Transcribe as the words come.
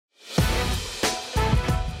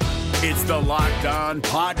It's the Locked On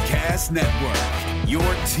Podcast Network, your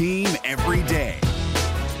team every day.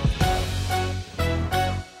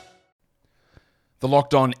 The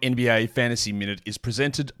Locked On NBA Fantasy Minute is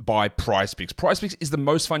presented by PrizePicks. PrizePicks is the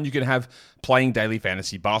most fun you can have playing daily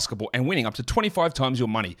fantasy basketball and winning up to 25 times your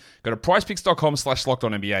money. Go to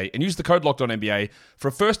prizepicks.com/LockedOnNBA and use the code LockedOnNBA for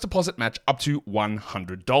a first deposit match up to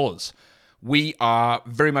 $100. We are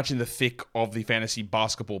very much in the thick of the fantasy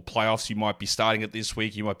basketball playoffs. You might be starting it this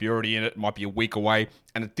week. You might be already in it. It might be a week away.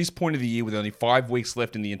 And at this point of the year, with only 5 weeks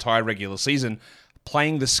left in the entire regular season,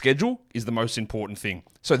 playing the schedule is the most important thing.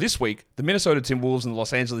 So this week, the Minnesota Timberwolves and the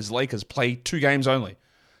Los Angeles Lakers play 2 games only.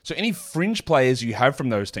 So any fringe players you have from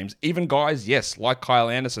those teams, even guys, yes, like Kyle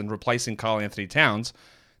Anderson replacing Karl Anthony Towns,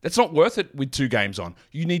 that's not worth it with 2 games on.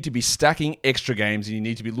 You need to be stacking extra games, and you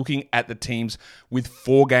need to be looking at the teams with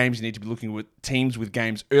 4 games. You need to be looking at teams with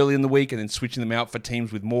games early in the week and then switching them out for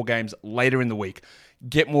teams with more games later in the week.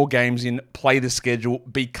 Get more games in, play the schedule,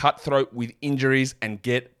 be cutthroat with injuries, and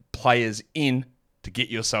get players in to get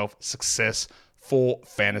yourself success for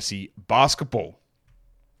fantasy basketball.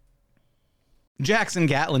 Jackson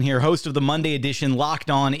Gatlin here, host of the Monday edition Locked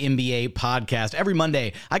On NBA podcast. Every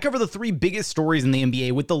Monday, I cover the 3 biggest stories in the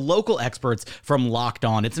NBA with the local experts from Locked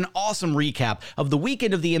On. It's an awesome recap of the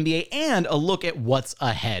weekend of the NBA and a look at what's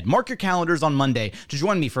ahead. Mark your calendars on Monday to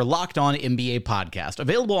join me for Locked On NBA podcast,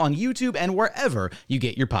 available on YouTube and wherever you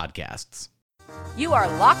get your podcasts. You are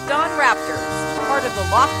Locked On Raptors, part of the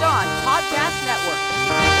Locked On Podcast Network.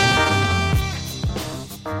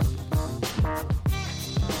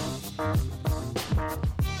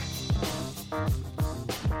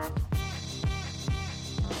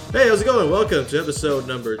 Hey, how's it going? Welcome to episode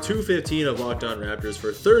number 215 of Locked On Raptors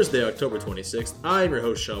for Thursday, October 26th. I'm your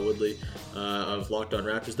host, Sean Woodley of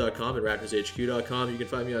LockedOnRaptors.com and RaptorsHQ.com. You can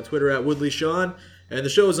find me on Twitter at WoodleySean. And the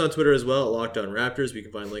show is on Twitter as well, at Locked On Raptors. We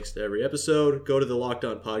can find links to every episode. Go to the Locked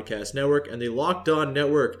On Podcast Network and the Locked On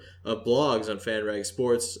Network of blogs on FanRag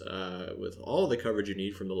Sports with all the coverage you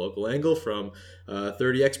need from the local angle, from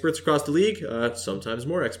 30 experts across the league, sometimes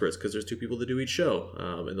more experts because there's 2 people to do each show.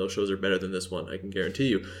 And those shows are better than this one, I can guarantee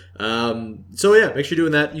you. So yeah, make sure you're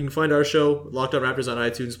doing that. You can find our show, Locked On Raptors, on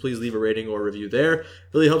iTunes. Please leave a rating or review there.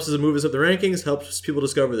 Really helps us move us up the rankings, helps people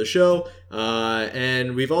discover the show.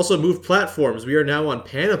 And we've also moved platforms. We are now on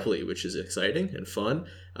Panoply, which is exciting and fun.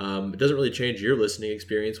 It doesn't really change your listening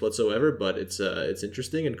experience whatsoever, but it's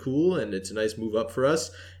interesting and cool, and it's a nice move up for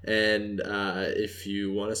us. And if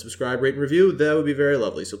you want to subscribe, rate, and review, that would be very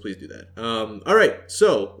lovely, so please do that. All right,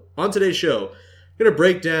 so on today's show, I'm going to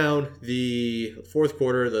break down the fourth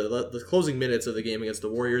quarter, the closing minutes of the game against the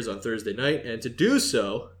Warriors on Thursday night, and to do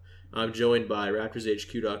so, I'm joined by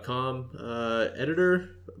RaptorsHQ.com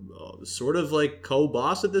editor, sort of like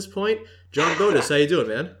co-boss at this point, John Gaudes. How you doing,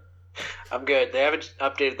 man? I'm good. They haven't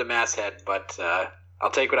updated the masthead, but I'll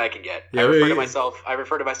take what I can get. Yeah, I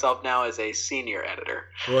refer to myself now as a senior editor.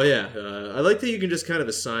 Well, yeah, I like that you can just kind of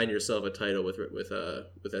assign yourself a title with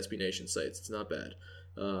SB Nation sites. It's not bad.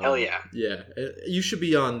 Hell yeah. Yeah, you should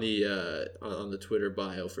be on the Twitter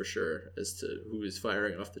bio for sure as to who is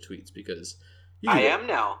firing off the tweets, because I am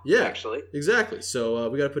now. Yeah, actually, exactly. So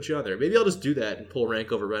we got to put you on there. Maybe I'll just do that and pull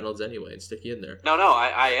rank over Reynolds anyway and stick you in there. No,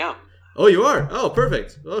 I am. Oh, you are? Oh,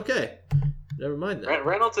 perfect. Okay. Never mind that.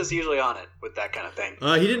 Reynolds is usually on it with that kind of thing.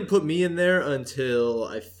 He didn't put me in there until,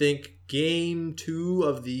 I think, Game 2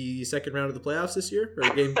 of the second round of the playoffs this year. Or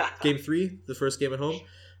Game 3, the first game at home.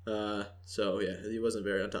 So, yeah, he wasn't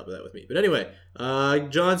very on top of that with me. But anyway,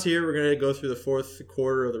 John's here. We're going to go through the fourth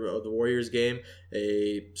quarter of the Warriors game,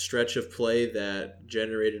 a stretch of play that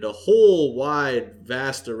generated a whole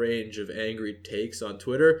vast range of angry takes on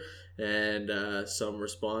Twitter, and some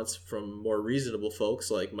response from more reasonable folks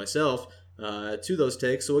like myself to those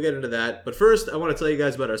takes. So we'll get into that. But first, I want to tell you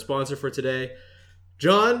guys about our sponsor for today.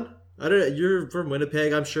 John, you're from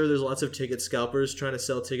Winnipeg. I'm sure there's lots of ticket scalpers trying to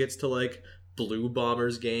sell tickets to, like, Blue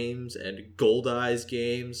Bombers games and Gaudes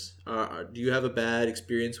games. Do you have a bad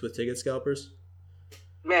experience with ticket scalpers?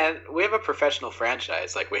 Man, we have a professional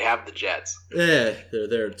franchise. Like, we have the Jets. Yeah,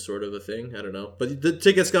 they're sort of a thing. I don't know. But the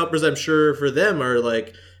ticket scalpers, I'm sure, for them are,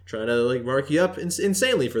 like, trying to, like, mark you up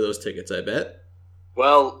insanely for those tickets, I bet.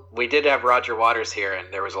 Well, we did have Roger Waters here,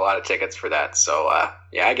 and there was a lot of tickets for that. So,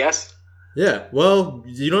 yeah, I guess. Yeah, well,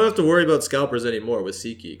 you don't have to worry about scalpers anymore with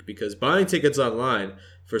SeatGeek, because buying tickets online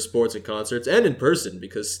for sports and concerts and in person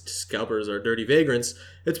because scalpers are dirty vagrants.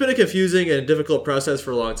 It's been a confusing and difficult process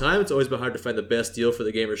for a long time. It's always been hard to find the best deal for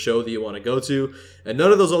the game or show that you want to go to, and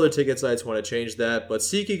none of those other ticket sites want to change that. But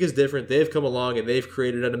SeatGeek is different. They've come along and they've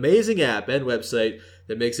created an amazing app and website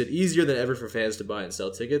that makes it easier than ever for fans to buy and sell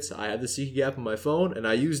tickets. I have the SeatGeek app on my phone, and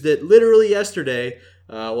I used it literally yesterday.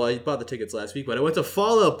 Well, I bought the tickets last week, but I went to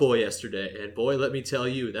Fall Out Boy yesterday, and boy, let me tell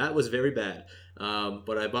you, that was very bad.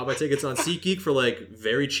 But I bought my tickets on SeatGeek for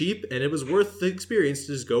very cheap, and it was worth the experience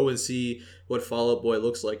to just go and see what Fall Out Boy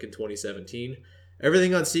looks like in 2017.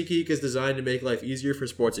 Everything on SeatGeek is designed to make life easier for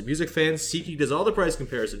sports and music fans. SeatGeek does all the price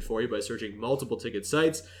comparison for you by searching multiple ticket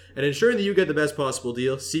sites and ensuring that you get the best possible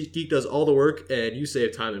deal. SeatGeek does all the work, and you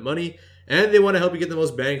save time and money. And they want to help you get the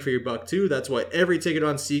most bang for your buck, too. That's why every ticket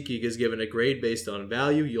on SeatGeek is given a grade based on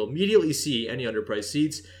value. You'll immediately see any underpriced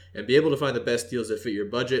seats and be able to find the best deals that fit your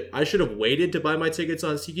budget. I should have waited to buy my tickets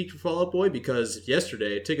on SeatGeek for Fall Out Boy because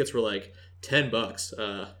yesterday tickets were like $10,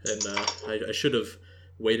 and I should have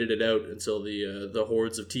waited it out until the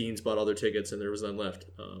hordes of teens bought all their tickets and there was none left.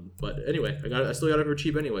 But anyway, I still got it for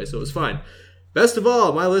cheap anyway, so it was fine. Best of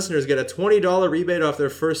all, my listeners get a $20 rebate off their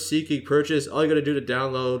first SeatGeek purchase. All you got to do to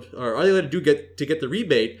get the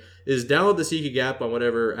rebate is download the SeatGeek app on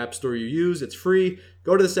whatever app store you use. It's free.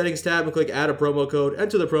 Go to the settings tab and click add a promo code.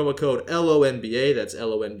 Enter the promo code LONBA. That's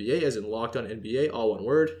LONBA as in locked on NBA, all one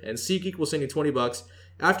word. And SeatGeek will send you $20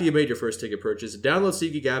 after you made your first ticket purchase. Download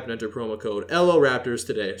SeatGeek app and enter promo code LORaptors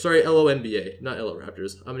today. Sorry, LONBA, not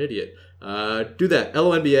LORaptors. I'm an idiot. Do that.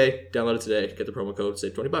 LONBA. Download it today. Get the promo code.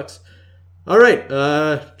 Save $20. All right,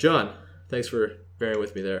 John, thanks for bearing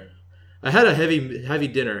with me there. I had a heavy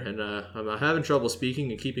dinner, and I'm having trouble speaking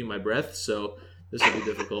and keeping my breath, so this will be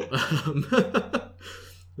difficult. I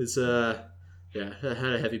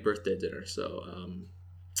had a heavy birthday dinner, so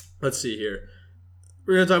let's see here.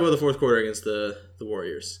 We're going to talk about the fourth quarter against the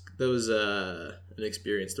Warriors. That was an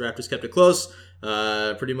experience. The Raptors kept it close,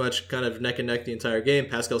 pretty much kind of neck and neck the entire game.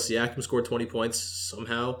 Pascal Siakam scored 20 points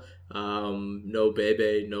somehow. No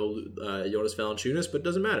Bebe, no Jonas Valanciunas, but it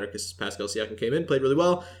doesn't matter because Pascal Siakam came in, played really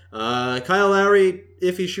well. Kyle Lowry,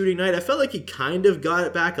 iffy shooting night. I felt like he kind of got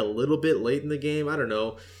it back a little bit late in the game. I don't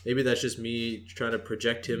know. Maybe that's just me trying to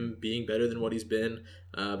project him being better than what he's been.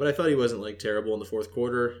 But I thought he wasn't terrible in the fourth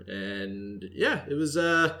quarter. And yeah, it was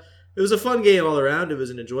a fun game all around. It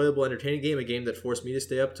was an enjoyable, entertaining game, a game that forced me to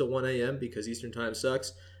stay up till 1 a.m. because Eastern time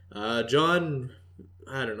sucks. John,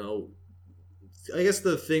 I don't know. I guess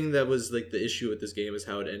the thing that was the issue with this game is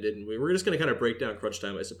how it ended, and we're just going to kind of break down crunch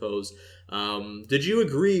time, I suppose. Did you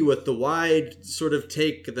agree with the wide sort of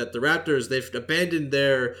take that the Raptors, they've abandoned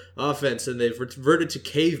their offense and they've reverted to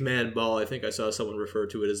caveman ball? I think I saw someone refer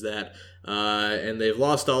to it as that. And they've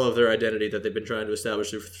lost all of their identity that they've been trying to establish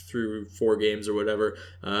through 4 games or whatever,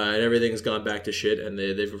 and everything's gone back to shit, and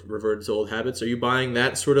they've reverted to old habits. Are you buying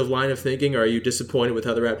that sort of line of thinking? Or are you disappointed with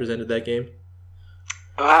how the Raptors ended that game?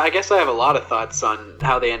 I guess I have a lot of thoughts on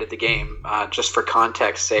how they ended the game. Just for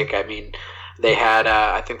context sake, I mean, they had,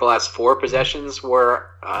 I think the last 4 possessions were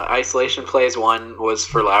isolation plays. 1 was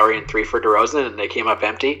for Lowry and 3 for DeRozan, and they came up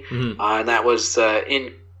empty. Mm-hmm. And that was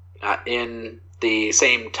in the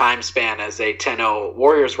same time span as a 10-0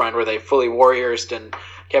 Warriors run where they fully Warriorsed, and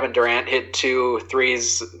Kevin Durant hit 2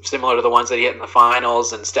 threes similar to the ones that he hit in the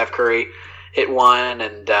finals, and Steph Curry hit 1,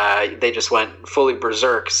 and they just went fully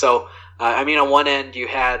berserk. So, I mean, on one end, you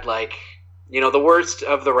had, the worst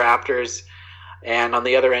of the Raptors, and on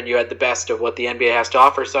the other end, you had the best of what the NBA has to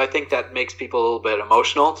offer. So I think that makes people a little bit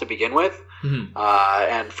emotional to begin with, mm-hmm.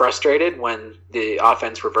 And frustrated when the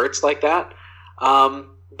offense reverts like that.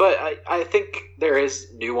 But I think there is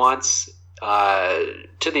nuance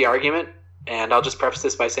to the argument, and I'll just preface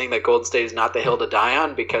this by saying that Golden State is not the hill to die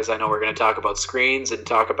on, because I know we're going to talk about screens and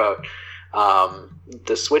talk about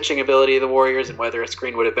the switching ability of the Warriors and whether a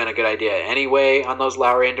screen would have been a good idea anyway on those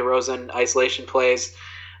Lowry and DeRozan isolation plays.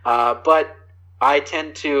 But I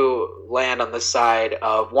tend to land on the side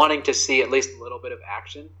of wanting to see at least a little bit of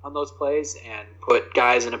action on those plays and put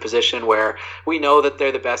guys in a position where we know that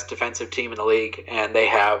they're the best defensive team in the league, and they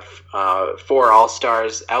have 4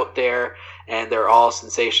 all-stars out there, and they're all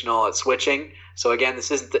sensational at switching. So again, this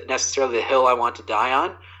isn't necessarily the hill I want to die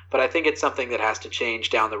on, but I think it's something that has to change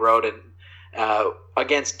down the road, and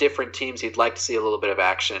against different teams, you'd like to see a little bit of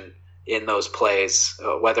action in those plays,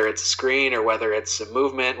 whether it's a screen or whether it's a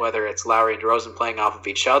movement, whether it's Lowry and DeRozan playing off of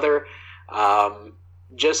each other.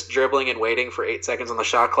 Just dribbling and waiting for 8 seconds on the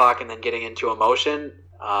shot clock and then getting into a motion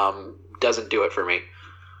doesn't do it for me.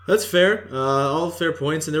 That's fair. All fair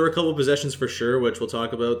points. And there were a couple of possessions for sure, which we'll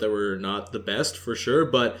talk about, that were not the best for sure.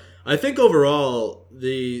 But I think overall,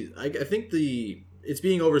 I think the it's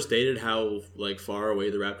being overstated how like far away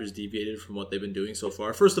the Raptors deviated from what they've been doing so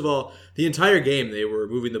far. First of all, the entire game they were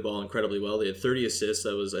moving the ball incredibly well. They had 30 assists.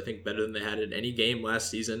 That was, I think, better than they had in any game last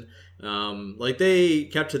season. Like they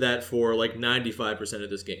kept to that for like 95% of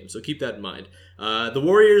this game. So keep that in mind. The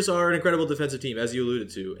Warriors are an incredible defensive team, as you alluded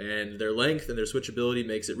to, and their length and their switchability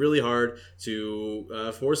makes it really hard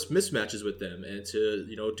to force mismatches with them and to,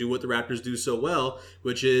 do what the Raptors do so well,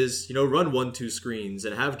 which is, run 1-2 screens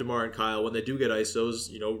and have DeMar and Kyle, when they do get ISOs,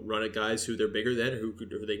 run at guys who they're bigger than,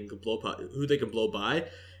 who they can blow by.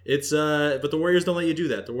 But the Warriors don't let you do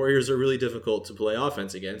that. The Warriors are really difficult to play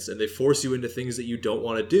offense against, and they force you into things that you don't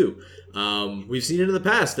want to do. We've seen it in the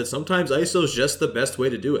past that sometimes ISO is just the best way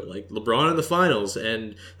to do it. Like LeBron in the finals,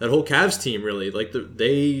 and that whole Cavs team really. Like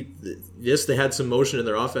they had some motion in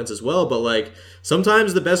their offense as well, but like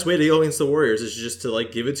sometimes the best way to go against the Warriors is just to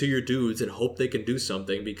like give it to your dudes and hope they can do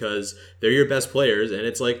something because they're your best players, and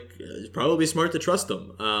it's probably smart to trust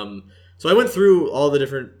them. So I went through all the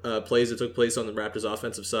different plays that took place on the Raptors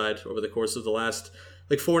offensive side over the course of the last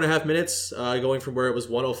 4.5 minutes, going from where it was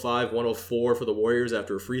 105-104 for the Warriors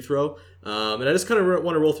after a free throw. And I just kind of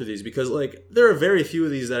want to roll through these because there are very few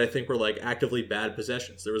of these that I think were actively bad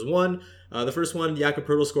possessions. There was one, the first one, Jakob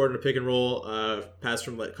Poeltl scored in a pick and roll pass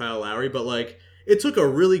from Kyle Lowry, but it took a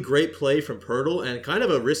really great play from Poeltl and kind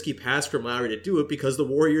of a risky pass from Lowry to do it because the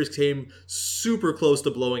Warriors came super close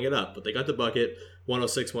to blowing it up, but they got the bucket.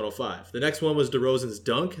 106-105. The next one was DeRozan's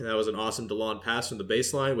dunk, and that was an awesome DeLon pass from the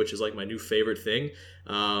baseline, which is my new favorite thing.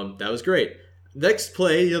 That was great. Next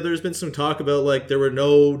play, there's been some talk about there were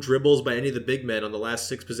no dribbles by any of the big men on the last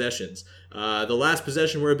 6 possessions. The last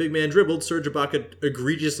possession where a big man dribbled, Serge Ibaka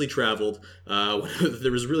egregiously traveled.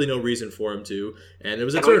 There was really no reason for him to, and it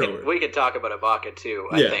was a turnover. We could talk about Ibaka too,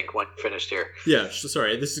 I think, when finished here. Yeah,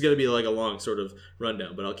 sorry. This is going to be a long sort of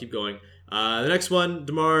rundown, but I'll keep going. The next one,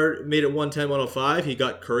 DeMar made it 110-105. He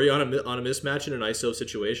got Curry on a mismatch in an ISO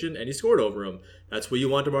situation, and he scored over him. That's what you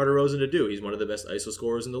want DeMar DeRozan to do. He's one of the best ISO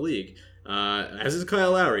scorers in the league, as is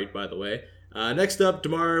Kyle Lowry, by the way. Next up,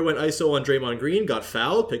 DeMar went ISO on Draymond Green, got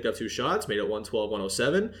fouled, picked up 2 shots, made it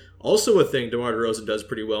 112-107. Also a thing DeMar DeRozan does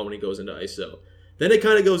pretty well when he goes into ISO. Then it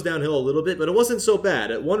kind of goes downhill a little bit, but it wasn't so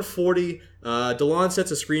bad. At 140, DeLon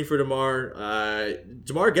sets a screen for DeMar.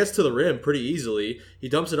 DeMar gets to the rim pretty easily. He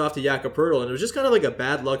dumps it off to Jakob Poeltl, and it was just kind of a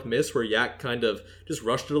bad luck miss where Yak kind of just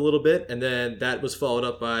rushed it a little bit, and then that was followed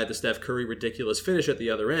up by the Steph Curry ridiculous finish at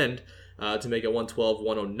the other end to make it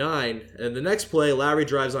 112-109. And the next play, Lowry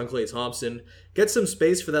drives on Klay Thompson, gets some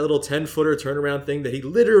space for that little 10-footer turnaround thing that he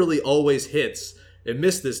literally always hits. It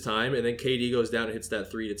missed this time, and then KD goes down and hits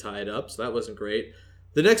that 3 to tie it up, so that wasn't great.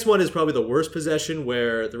 The next one is probably the worst possession,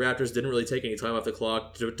 where the Raptors didn't really take any time off the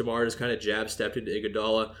clock. DeMar just kind of jab-stepped into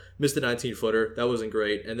Iguodala, missed the 19-footer. That wasn't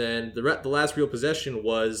great. And then the last real possession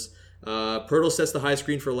was Poeltl sets the high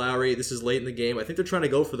screen for Lowry. This is late in the game. I think they're trying to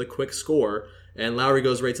go for the quick score, and Lowry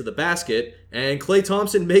goes right to the basket, and Klay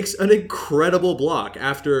Thompson makes an incredible block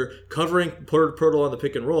after covering Poeltl on the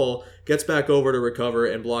pick and roll, gets back over to recover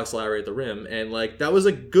and blocks Lowry at the rim. And that was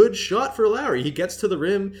a good shot for Lowry. He gets to the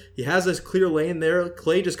rim. He has this clear lane there.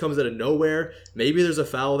 Klay just comes out of nowhere. Maybe there's a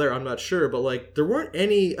foul there. I'm not sure. But there weren't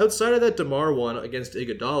any, outside of that DeMar one against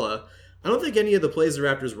Iguodala, I don't think any of the plays the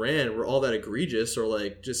Raptors ran were all that egregious or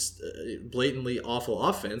just blatantly awful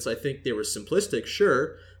offense. I think they were simplistic,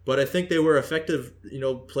 sure, but I think they were effective,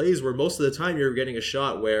 plays where most of the time you're getting a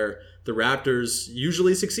shot where the Raptors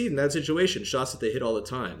usually succeed in that situation, shots that they hit all the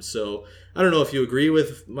time. So I don't know if you agree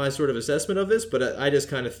with my sort of assessment of this, but I just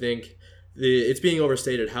kind of think it's being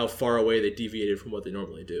overstated how far away they deviated from what they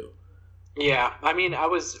normally do. Yeah, I mean, I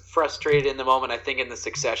was frustrated in the moment, I think, in the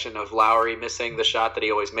succession of Lowry missing the shot that he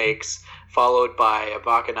always makes, followed by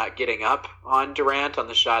Ibaka not getting up on Durant on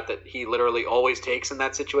the shot that he literally always takes in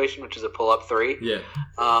that situation, which is a pull-up 3. Yeah.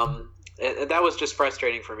 And that was just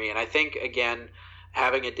frustrating for me. And I think, again,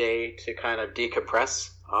 having a day to kind of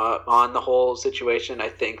decompress on the whole situation, I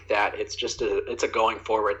think that it's a going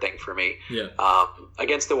forward thing for me. Yeah.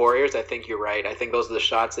 Against the Warriors, I think you're right. I think those are the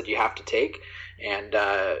shots that you have to take. And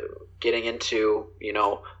getting into,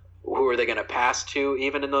 who are they going to pass to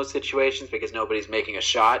even in those situations, because nobody's making a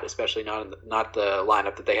shot, especially not the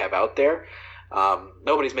lineup that they have out there.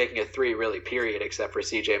 Nobody's making a 3 really, period, except for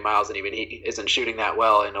CJ Miles, and even he isn't shooting that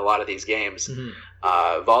well in a lot of these games,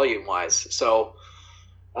 volume-wise. So,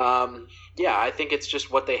 I think it's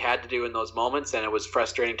just what they had to do in those moments, and it was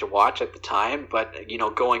frustrating to watch at the time. But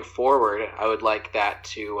going forward, I would like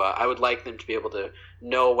I would like them to be able to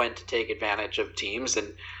know when to take advantage of teams,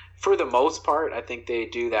 and for the most part, I think they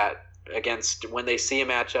do that against when they see a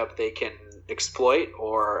matchup they can exploit,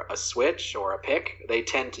 or a switch or a pick. They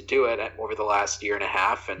tend to do it over the last year and a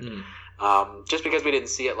half, and Just because we didn't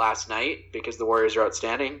see it last night because the Warriors are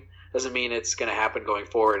outstanding doesn't mean it's going to happen going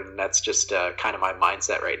forward, and that's just kind of my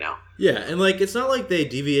mindset right now. Yeah, and like it's not like they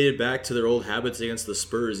deviated back to their old habits against the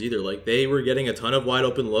Spurs either. Like they were getting a ton of wide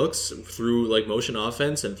open looks through like motion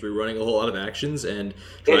offense and through running a whole lot of actions and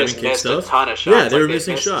they driving just kick missed stuff. A ton of shots. Yeah, they were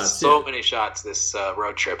missing shots. So many shots this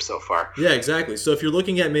road trip so far. Yeah, exactly. So if you're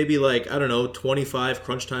looking at maybe like, I don't know, 25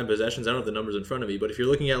 crunch time possessions, I don't have the numbers in front of me, but if you're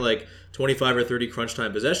looking at like 25 or 30 crunch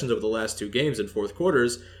time possessions over the last 2 games in fourth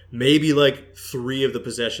quarters, maybe like 3 of the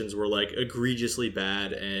possessions were like egregiously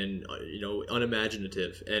bad and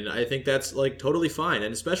unimaginative. And I think that's like totally fine,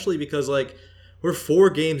 and especially because like we're 4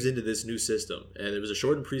 games into this new system, and it was a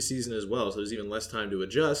shortened preseason as well, so there's even less time to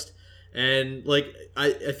adjust. And like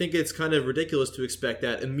I think it's kind of ridiculous to expect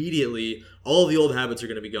that immediately all the old habits are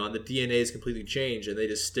going to be gone, the DNA is completely changed, and they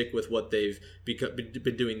just stick with what they've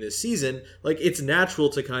been doing this season. Like it's natural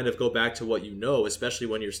to kind of go back to what you know, especially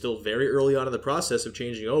when you're still very early on in the process of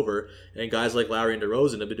changing over, and guys like Lowry and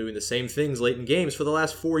DeRozan have been doing the same things late in games for the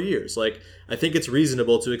last 4 years. Like I think it's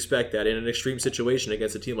reasonable to expect that in an extreme situation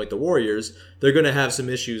against a team like the Warriors, they're going to have some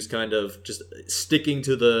issues kind of just sticking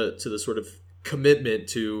to the sort of commitment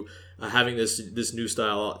to having this new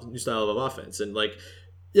style of offense. And like,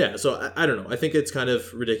 yeah, so I don't know. I think it's kind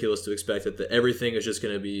of ridiculous to expect that everything is just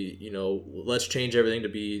going to be, let's change everything to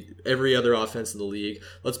be every other offense in the league.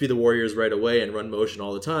 Let's be the Warriors right away and run motion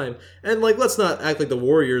all the time. And like, let's not act like the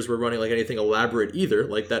Warriors were running like anything elaborate either.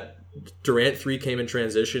 Like that Durant 3 came in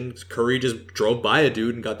transition. Curry just drove by a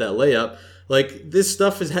dude and got that layup. Like this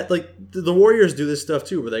stuff is like the Warriors do this stuff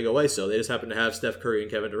too, where they go ISO. They just happen to have Steph Curry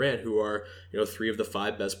and Kevin Durant, who are 3 of the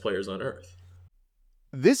 5 best players on earth.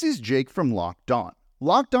 This is Jake from Locked On.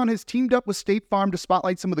 Locked On has teamed up with State Farm to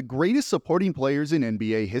spotlight some of the greatest supporting players in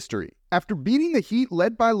NBA history. After beating the Heat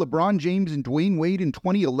led by LeBron James and Dwayne Wade in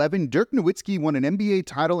 2011, Dirk Nowitzki won an NBA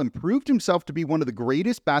title and proved himself to be one of the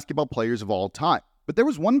greatest basketball players of all time. But there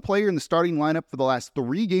was one player in the starting lineup for the last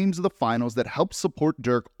 3 games of the finals that helped support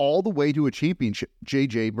Dirk all the way to a championship,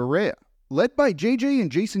 JJ Barea. Led by JJ and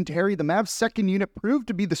Jason Terry, the Mavs' second unit proved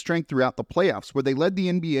to be the strength throughout the playoffs, where they led the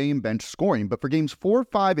NBA in bench scoring. But for games 4,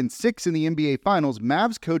 5, and 6 in the NBA Finals,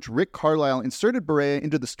 Mavs coach Rick Carlisle inserted Barea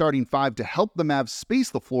into the starting 5 to help the Mavs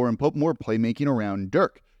space the floor and put more playmaking around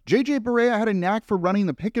Dirk. JJ Barea had a knack for running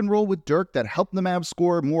the pick and roll with Dirk that helped the Mavs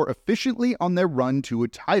score more efficiently on their run to a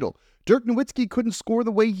title. Dirk Nowitzki couldn't score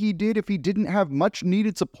the way he did if he didn't have much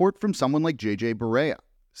needed support from someone like JJ Barea.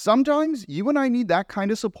 Sometimes you and I need that kind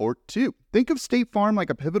of support too. Think of State Farm like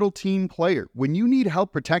a pivotal team player. When you need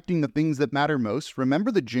help protecting the things that matter most, remember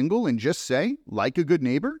the jingle and just say, like a good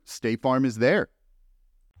neighbor, State Farm is there.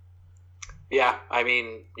 Yeah, I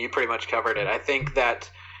mean, you pretty much covered it. I think that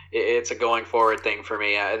it's a going forward thing for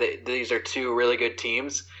me. These are 2 really good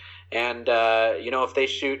teams. And, if they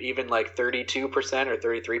shoot even like 32% or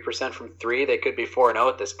 33% from 3, they could be 4-0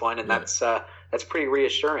 at this point, and that's pretty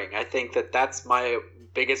reassuring. I think that that's my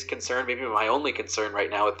biggest concern, maybe my only concern right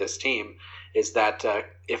now with this team, is that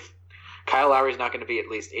if Kyle Lowry's not going to be at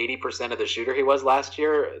least 80% of the shooter he was last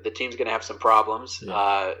year, the team's going to have some problems.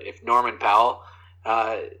 Yeah. If Norman Powell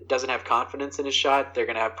doesn't have confidence in his shot, they're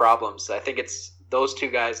going to have problems. I think it's those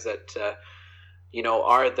 2 guys that,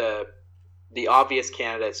 are the obvious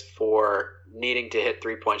candidates for needing to hit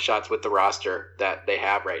 3-point shots with the roster that they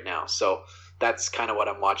have right now. So that's kind of what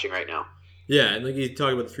I'm watching right now. Yeah, and like you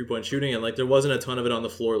talk about the 3-point shooting, and like there wasn't a ton of it on the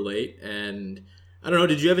floor late. And I don't know,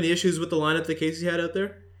 did you have any issues with the lineup that Casey had out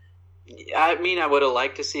there? I mean, I would have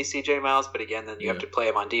liked to see CJ Miles, but again, then you have to play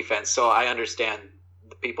him on defense. So I understand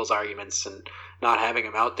the people's arguments and not having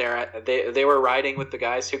him out there. They were riding with the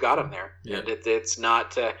guys who got him there, and it's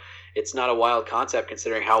not a wild concept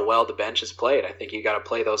considering how well the bench has played. I think you got to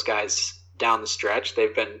play those guys down the stretch.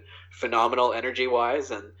 They've been phenomenal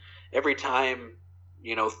energy-wise, and every time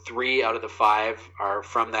 3 out of the 5 are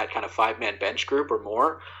from that kind of 5-man bench group or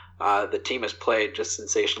more, the team has played just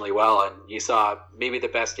sensationally well. And you saw maybe the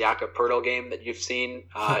best Jakob Poeltl game that you've seen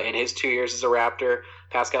in his 2 years as a Raptor.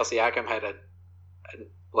 Pascal Siakam had a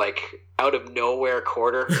out of nowhere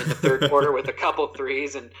quarter in the third quarter with a couple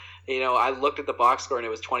threes, and I looked at the box score and it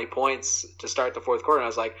was 20 points to start the fourth quarter, and I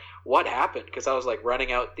was like, what happened? Because I was like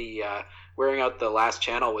wearing out the last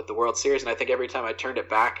channel with the World Series, and I think every time I turned it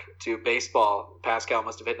back to baseball, Pascal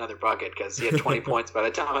must have hit another bucket because he had 20 points by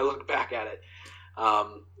the time I looked back at it.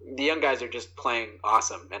 The young guys are just playing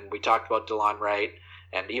awesome, and we talked about DeLon Wright,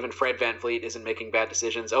 and even Fred VanVleet isn't making bad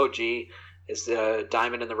decisions. OG is the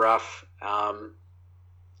diamond in the rough.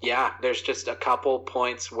 There's just a couple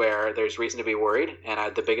points where there's reason to be worried,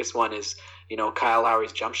 and the biggest one is Kyle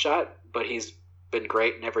Lowry's jump shot, but he's been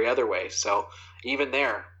great in every other way. So even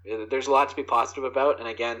there's a lot to be positive about, and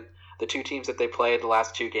again, the two teams that they played the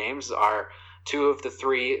last two games are two of the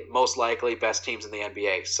three most likely best teams in the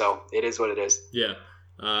NBA. So it is what it is. Yeah.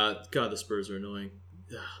 God, the Spurs are annoying.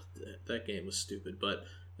 That game was stupid, but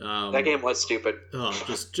that game was stupid.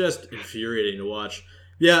 Just infuriating to watch.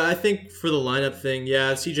 Yeah, I think for the lineup thing,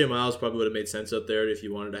 CJ Miles probably would have made sense out there if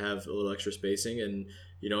you wanted to have a little extra spacing, and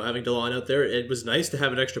having DeLon out there, it was nice to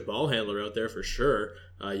have an extra ball handler out there for sure.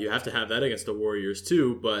 You have to have that against the Warriors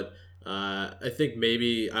too, but I think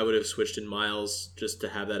maybe I would have switched in Miles just to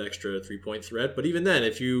have that extra 3-point threat. But even then,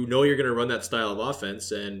 if you know you're going to run that style of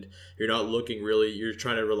offense and you're not looking you're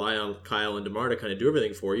trying to rely on Kyle and DeMar to kind of do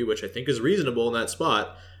everything for you, which I think is reasonable in that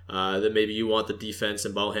spot, then maybe you want the defense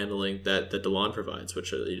and ball handling that DeLon provides, which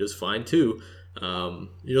he does fine too.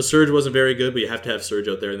 Serge wasn't very good, but you have to have Serge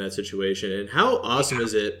out there in that situation. And how awesome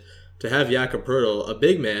is it to have Jakob Poeltl, a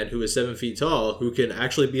big man who is 7 feet tall, who can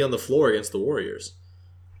actually be on the floor against the Warriors?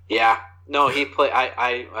 Yeah. No, he played.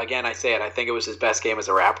 I say it. I think it was his best game as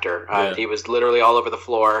a Raptor. He was literally all over the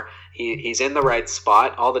floor. He's in the right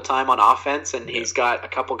spot all the time on offense, and he's got a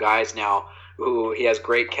couple guys now who he has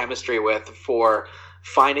great chemistry with for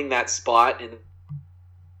finding that spot. And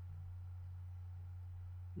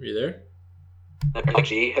are you there?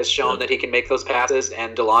 G has shown that he can make those passes,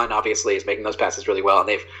 and DeLon obviously is making those passes really well, and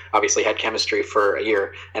they've obviously had chemistry for a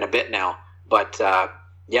year and a bit now. But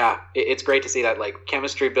it's great to see that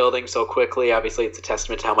chemistry building so quickly. Obviously, it's a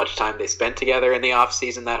testament to how much time they spent together in the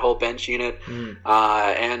offseason, that whole bench unit.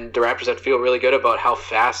 And the Raptors have to feel really good about how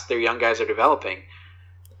fast their young guys are developing.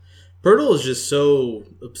 Poeltl is just so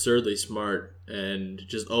absurdly smart and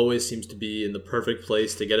just always seems to be in the perfect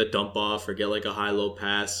place to get a dump off or get a high-low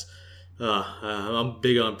pass. I'm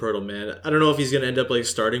big on Poeltl, man. I don't know if he's going to end up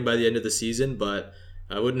starting by the end of the season, but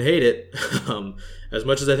I wouldn't hate it. As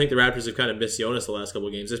much as I think the Raptors have kind of missed Jonas the last couple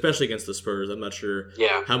of games, especially against the Spurs. I'm not sure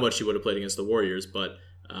how much he would have played against the Warriors, but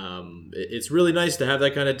it's really nice to have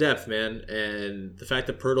that kind of depth, man. And the fact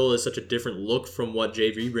that Poeltl is such a different look from what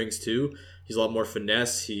JV brings too. He's a lot more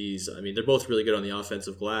finesse. They're both really good on the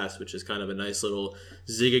offensive glass, which is kind of a nice little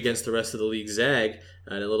zig against the rest of the league zag,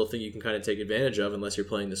 and a little thing you can kind of take advantage of unless you're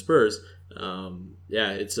playing the Spurs.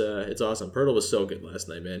 It's awesome. Poeltl was so good last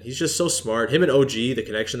night, man. He's just so smart. Him and OG, the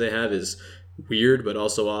connection they have is weird, but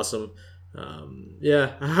also awesome.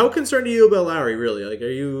 How concerned are you about Lowry, really? Are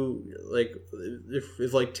you,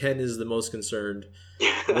 if 10 is the most concerned,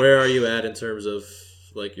 where are you at in terms of,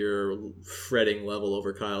 your fretting level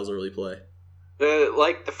over Kyle's early play?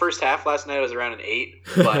 The first half last night was around an 8,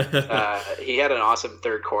 but he had an awesome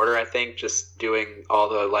third quarter, I think, just doing all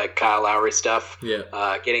the Kyle Lowry stuff,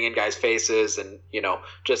 getting in guys' faces and,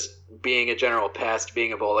 just being a general pest,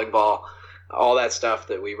 being a bowling ball, all that stuff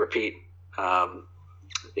that we repeat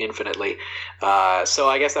infinitely. So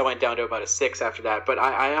I guess I went down to about a 6 after that, but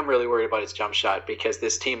I am really worried about his jump shot because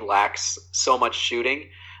this team lacks so much shooting.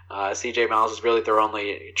 CJ Miles is really their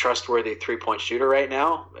only trustworthy 3-point shooter right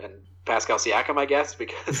now, and Pascal Siakam, I guess,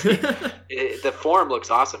 because the form looks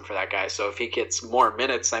awesome for that guy. So if he gets more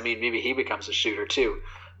minutes, maybe he becomes a shooter too.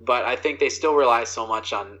 But I think they still rely so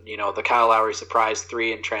much on, the Kyle Lowry surprise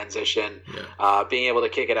 3 in transition, being able to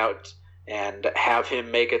kick it out and have him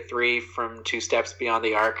make a 3 from 2 steps beyond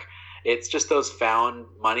the arc. It's just those found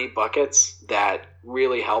money buckets that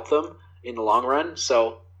really help them in the long run.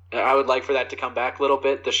 So I would like for that to come back a little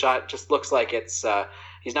bit. The shot just looks like it's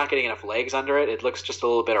he's not getting enough legs under it. It looks just a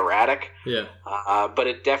little bit erratic. Yeah. But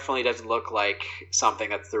it definitely doesn't look like something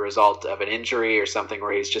that's the result of an injury or something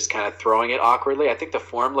where he's just kind of throwing it awkwardly. I think the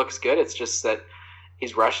form looks good. It's just that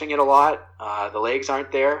he's rushing it a lot. The legs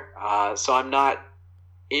aren't there. So I'm not,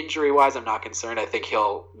 injury-wise, I'm not concerned. I think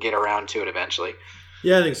he'll get around to it eventually.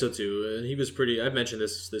 Yeah, I think so too. And he was pretty, I've mentioned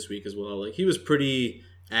this week as well, he was pretty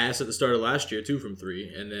ass at the start of last year too from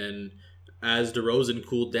 3. And then as DeRozan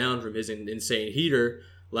cooled down from his insane heater,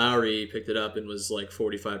 Lowry picked it up and was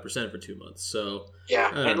 45% for 2 months. So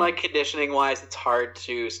and conditioning wise, it's hard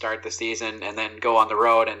to start the season and then go on the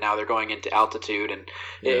road, and now they're going into altitude, and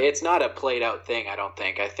it's not a played out thing. I don't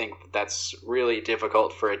think. I think that's really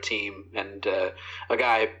difficult for a team and a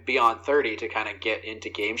guy beyond 30 to kind of get into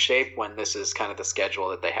game shape when this is kind of the schedule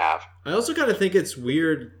that they have. I also kind of think it's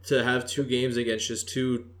weird to have 2 games against just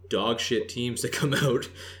 2 dog shit teams to come out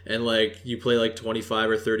and you play 25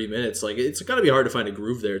 or 30 minutes. It's got to be hard to find a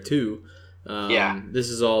groove there too. This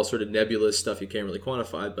is all sort of nebulous stuff you can't really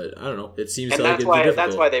quantify, but I don't know. It seems like it'd be difficult.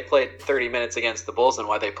 That's why they played 30 minutes against the Bulls and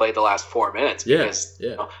why they played the last 4 minutes, because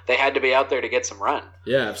they had to be out there to get some run.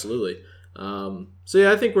 Yeah, absolutely.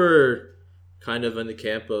 I think we're kind of in the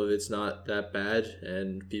camp of it's not that bad,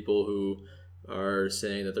 and people who are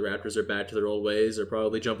saying that the Raptors are back to their old ways are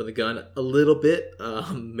probably jumping the gun a little bit.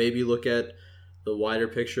 Maybe look at the wider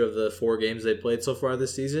picture of the 4 games they played so far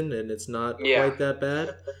this season, and it's not quite that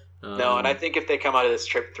bad. No, and I think if they come out of this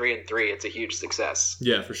trip 3-3, it's a huge success.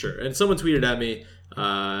 Yeah, for sure. And someone tweeted at me,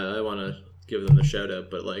 I want to give them the shout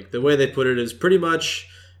out, but like the way they put it is pretty much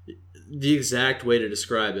the exact way to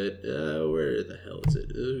describe it. Where the hell is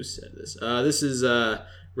it? Who said this? This is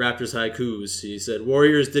Raptors Haikus. He said,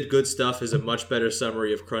 Warriors did good stuff is a much better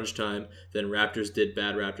summary of crunch time than Raptors did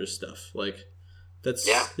bad Raptors stuff. Like, that's,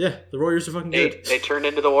 the Warriors are fucking good. They turned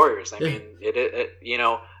into the Warriors. I mean, it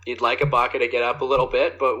you'd like Ibaka to get up a little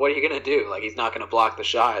bit, but what are you going to do? Like, he's not going to block the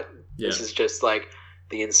shot. Yeah. This is just like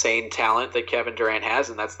the insane talent that Kevin Durant has,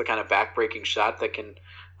 and that's the kind of back-breaking shot that can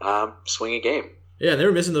swing a game. Yeah, and they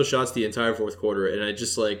were missing those shots the entire fourth quarter, and I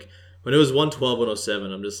just like, when it was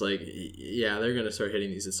 112-107, I'm just like, yeah, they're going to start hitting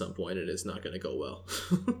these at some point, and it's not going to go well.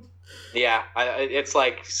 Yeah, it's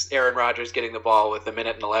like Aaron Rodgers getting the ball with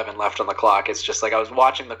 1:11 left on the clock. It's just like I was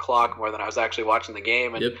watching the clock more than I was actually watching the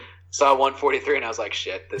game, and saw 143, and I was like,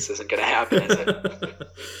 shit, this isn't going to happen, is it?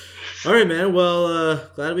 All right, man. Well,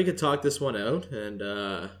 glad we could talk this one out and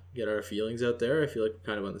get our feelings out there. I feel like we're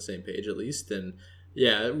kind of on the same page at least, and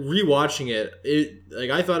yeah, rewatching it, like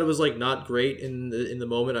I thought it was like not great in the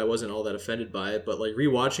moment. I wasn't all that offended by it, but like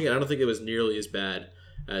rewatching it, I don't think it was nearly as bad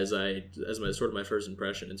as my first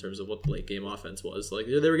impression in terms of what the late game offense was. Like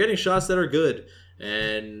they were getting shots that are good,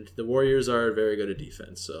 and the Warriors are very good at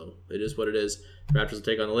defense. So it is what it is. Raptors will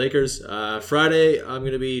take on the Lakers. Friday, I'm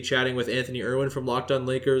going to be chatting with Anthony Irwin from Locked On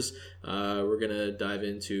Lakers. We're going to dive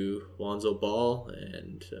into Lonzo Ball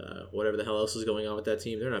and whatever the hell else is going on with that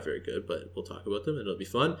team. They're not very good, but we'll talk about them, and it'll be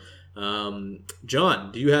fun.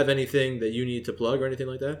 John, do you have anything that you need to plug or anything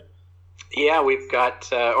like that? Yeah, we've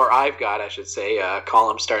got, or I've got, I should say, a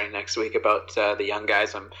column starting next week about the young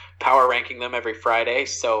guys. I'm power ranking them every Friday,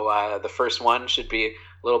 so the first one should be a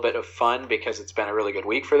little bit of fun because it's been a really good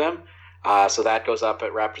week for them. So that goes up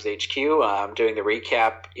at Raptors HQ. I'm doing the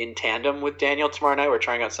recap in tandem with Daniel tomorrow night. We're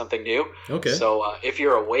trying out something new. Okay. So if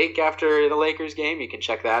you're awake after the Lakers game, you can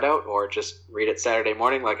check that out, or just read it Saturday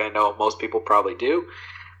morning like I know most people probably do.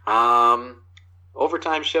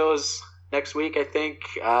 Overtime shows next week, I think.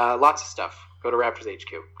 Lots of stuff. Go to Raptors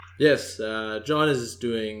HQ. Yes, John is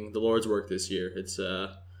doing the Lord's work this year. It's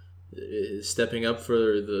stepping up for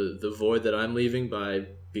the void that I'm leaving by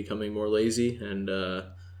becoming more lazy, and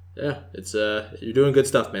it's you're doing good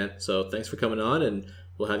stuff, man. So thanks for coming on, and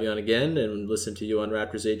we'll have you on again and listen to you on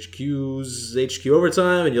Raptors HQ's HQ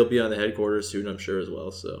Overtime, and you'll be on the headquarters soon, I'm sure, as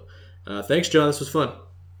well. So thanks, John. This was fun.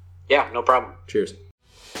 Yeah, no problem. Cheers.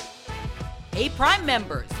 Hey, Prime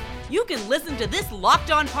members, you can listen to this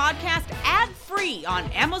Locked On podcast ad-free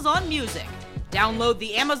on Amazon Music. Download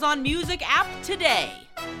the Amazon Music app today.